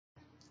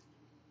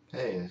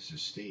Hey, this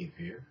is Steve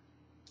here,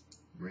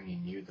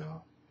 bringing you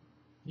the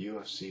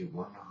UFC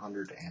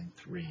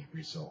 103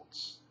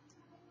 results.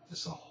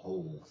 It's a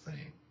whole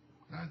thing,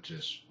 not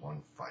just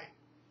one fight.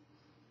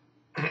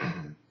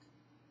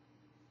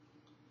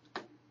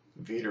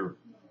 Vitor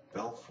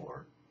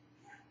Belfort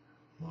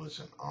was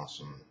an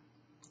awesome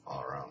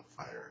all-around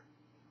fighter.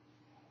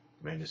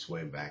 Made his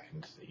way back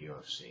into the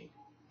UFC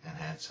and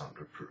had something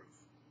to prove.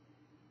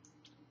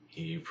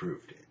 He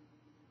proved it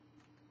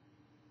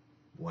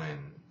when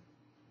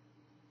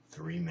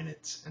 3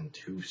 minutes and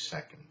 2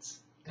 seconds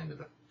into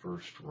the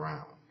first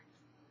round,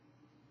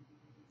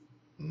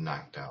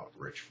 knocked out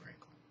Rich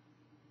Franklin.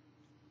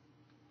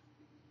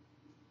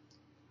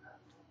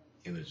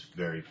 He was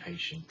very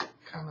patient,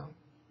 kind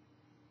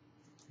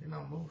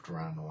of, moved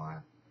around a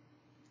lot,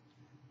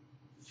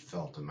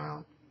 felt him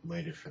out,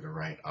 waited for the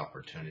right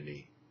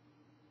opportunity,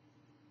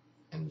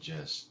 and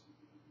just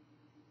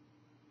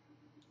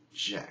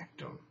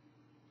jacked him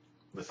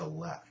with a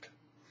left.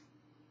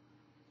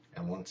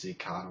 And once he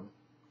caught him,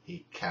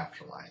 he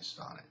capitalized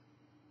on it.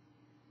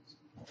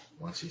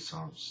 Once he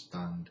saw him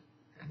stunned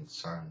and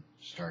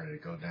started to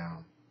go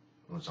down,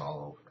 it was all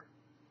over.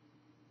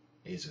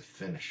 He's a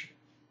finisher,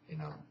 he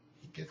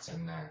gets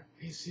in there,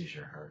 he sees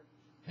you're hurt,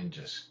 and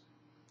just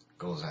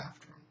goes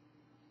after him.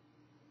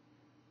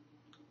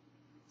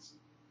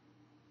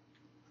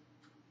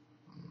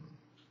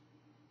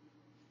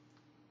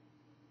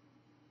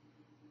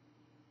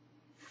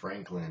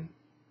 Franklin,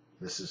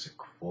 this is a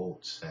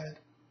quote, said,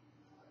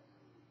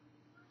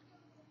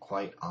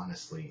 "Quite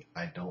honestly,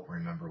 I don't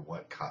remember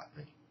what caught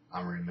me.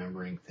 I'm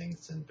remembering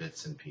things in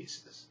bits and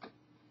pieces."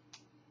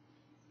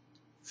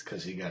 It's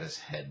because he got his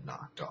head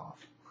knocked off.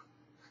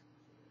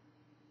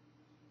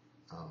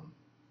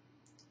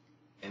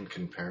 In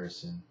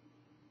comparison,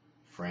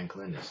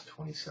 Franklin is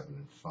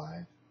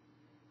 27-5,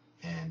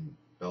 and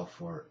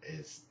Belfort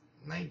is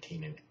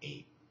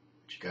 19-8.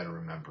 But you got to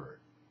remember,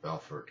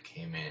 Belfort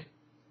came in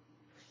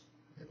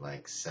at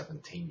like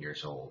 17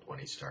 years old when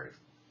he started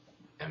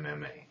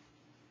MMA,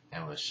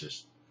 and was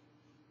just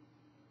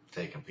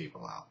taking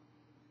people out.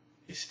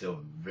 He's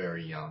still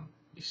very young.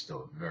 He's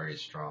still very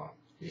strong.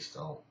 He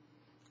still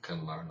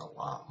can learn a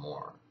lot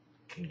more,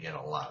 can get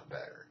a lot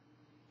better.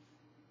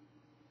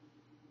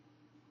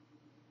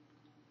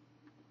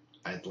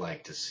 I'd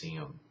like to see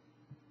him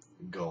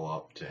go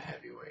up to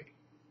heavyweight.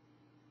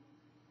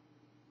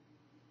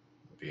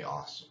 It'd be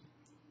awesome.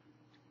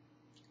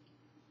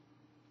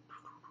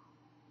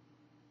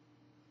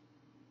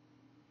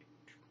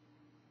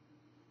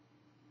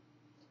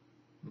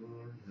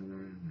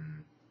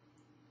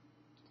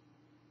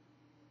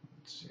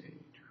 Let's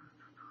see.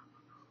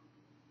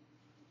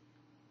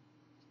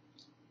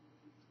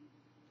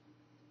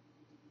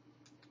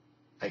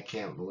 I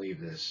can't believe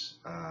this,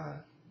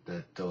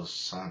 that Dos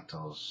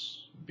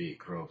Santos beat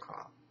Crow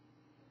Cop.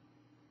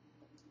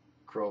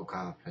 Crow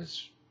Cop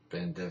has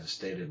been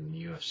devastated in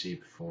the UFC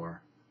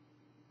before.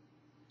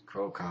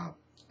 Crow Cop,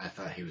 I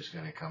thought he was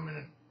going to come in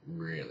and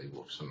really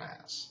whoop some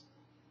ass.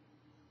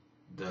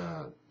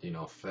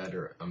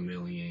 Fedor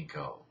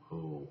Emelianenko,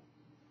 who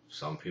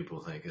some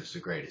people think is the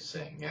greatest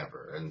thing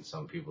ever, and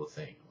some people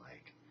think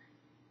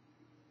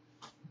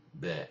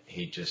that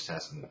he just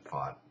hasn't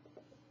fought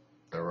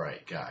the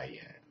right guy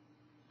yet.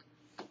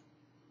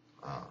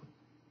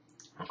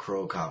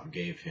 Crow Cop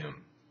gave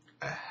him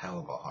a hell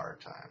of a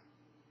hard time.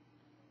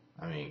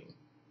 I mean,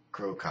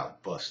 Crow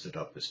Cop busted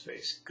up his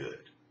face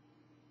good.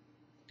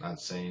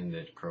 Not saying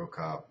that Crow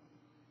Cop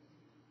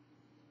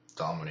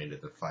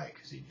dominated the fight,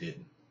 because he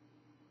didn't.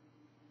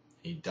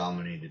 He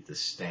dominated the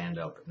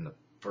stand-up in the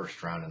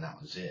first round, and that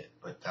was it.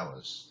 But that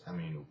was,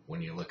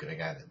 when you look at a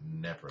guy that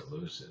never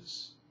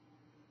loses,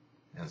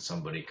 and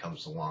somebody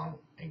comes along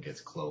and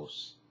gets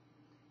close,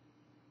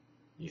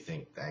 you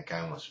think that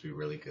guy must be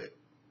really good.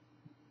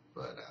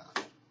 But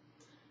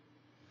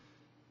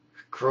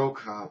Crow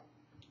Cop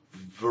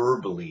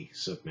verbally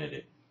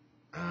submitted.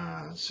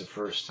 It's the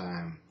first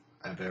time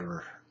I've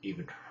ever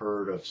even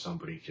heard of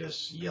somebody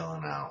just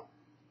yelling out,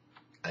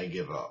 "I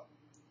give up."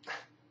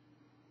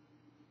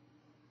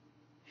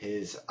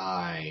 His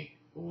eye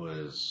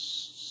was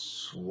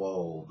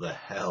swole the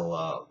hell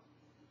up.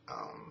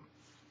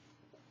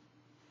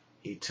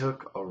 He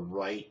took a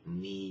right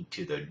knee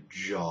to the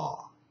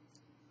jaw.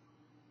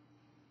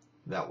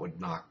 That would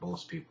knock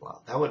most people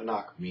out. That would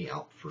knock me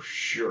out for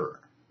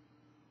sure.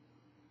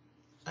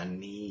 A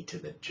knee to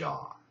the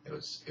jaw. It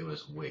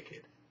was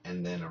wicked.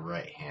 And then a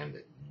right hand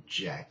that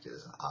jacked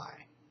his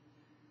eye.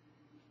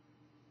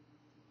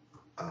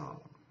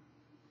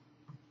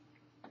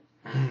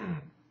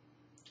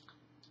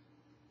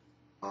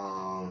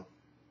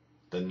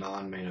 The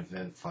non-main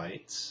event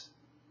fights.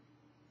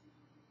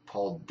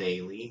 Paul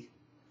Daly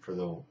for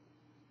the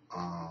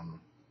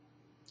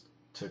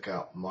took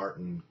out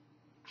Martin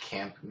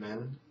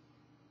Kampmann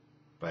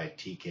by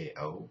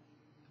TKO.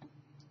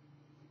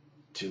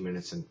 2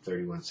 minutes and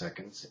 31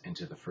 seconds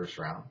into the first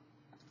round.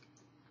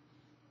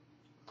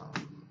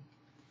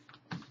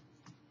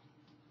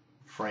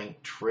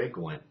 Frank Trigg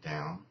went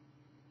down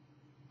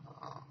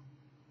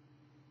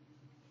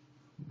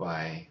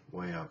by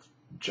way of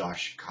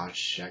Josh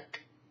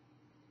Koscheck.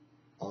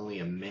 Only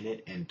a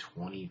minute and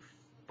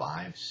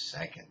 25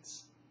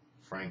 seconds.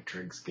 Frank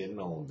Trigg's getting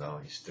old though.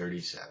 He's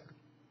 37.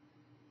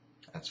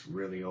 That's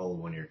really old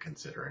when you're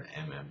considering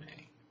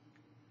MMA.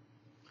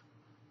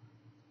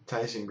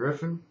 Tyson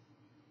Griffin.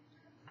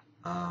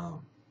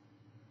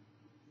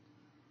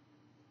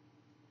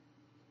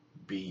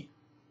 Beat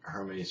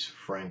Hermes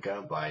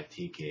Franca by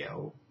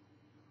TKO.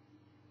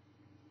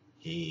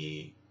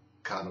 He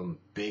caught him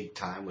big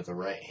time with a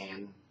right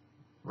hand,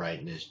 right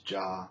in his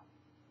jaw.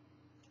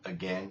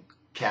 Again,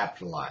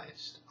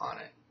 capitalized on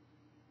it.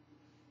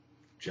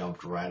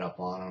 Jumped right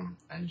up on him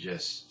and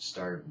just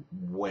started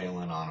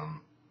wailing on him.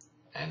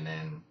 And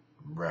then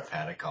ref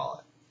had to call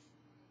it.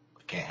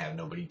 Can't have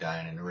nobody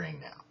dying in the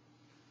ring now.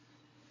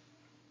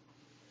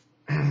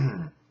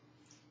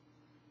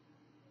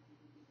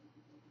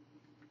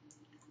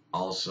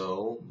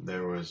 Also,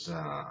 there was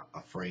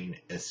Efrain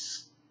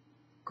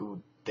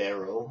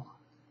Escudero.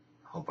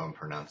 Hope I'm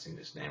pronouncing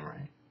this name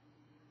right.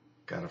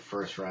 Got a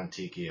first round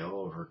TKO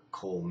over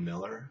Cole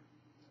Miller.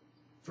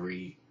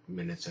 3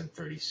 minutes and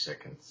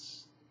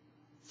 36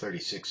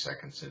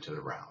 seconds into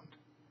the round.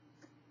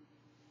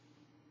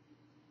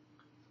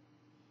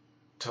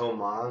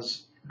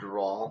 Tomas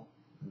Durwal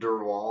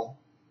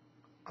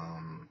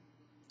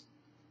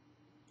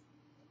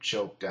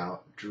choked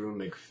out Drew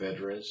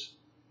McFedrez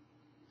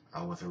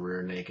with a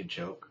rear naked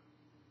choke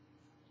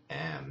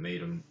and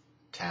made him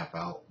tap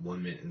out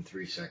 1 minute and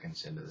 3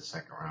 seconds into the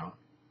second round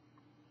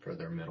for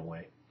their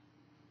middleweight.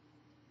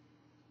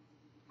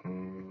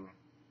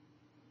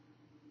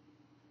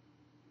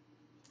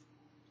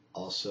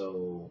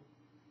 Also,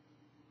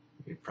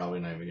 you're probably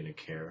not even going to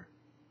care.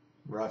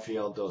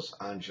 Rafael dos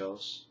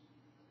Anjos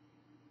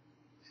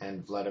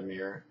and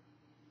Vladimir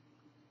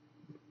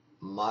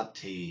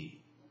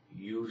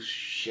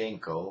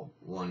Matyushenko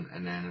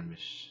won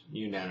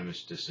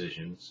unanimous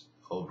decisions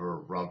over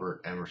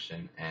Robert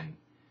Emerson and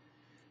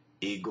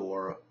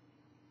Igor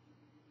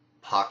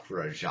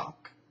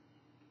Pokrajak.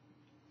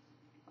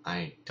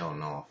 I don't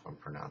know if I'm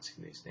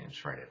pronouncing these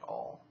names right at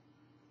all.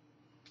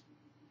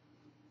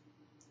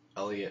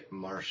 Elliot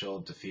Marshall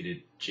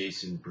defeated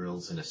Jason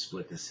Brills in a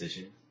split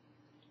decision.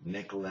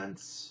 Nick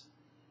Lentz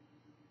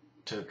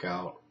took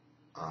out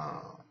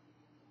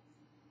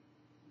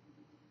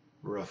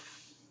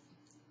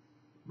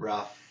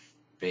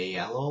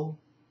Rafaelo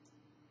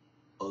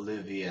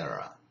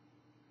Oliveira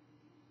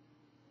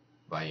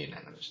by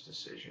unanimous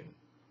decision.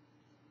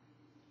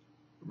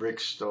 Rick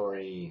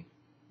Story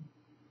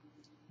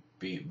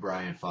beat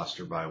Brian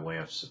Foster by way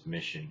of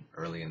submission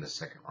early in the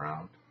second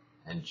round,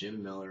 and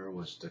Jim Miller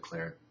was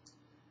declared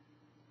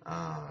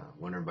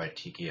winner by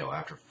TKO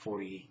after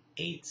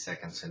 48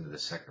 seconds into the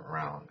second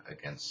round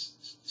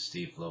against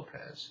Steve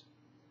Lopez,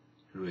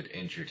 who had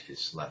injured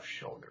his left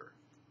shoulder.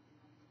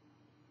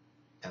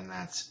 And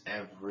that's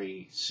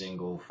every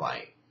single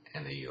fight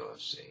in the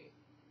UFC.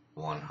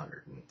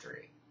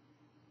 103.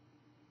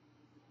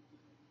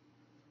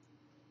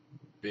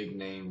 Big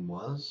name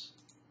was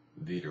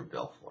Vitor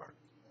Belfort.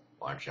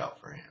 Watch out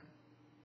for him.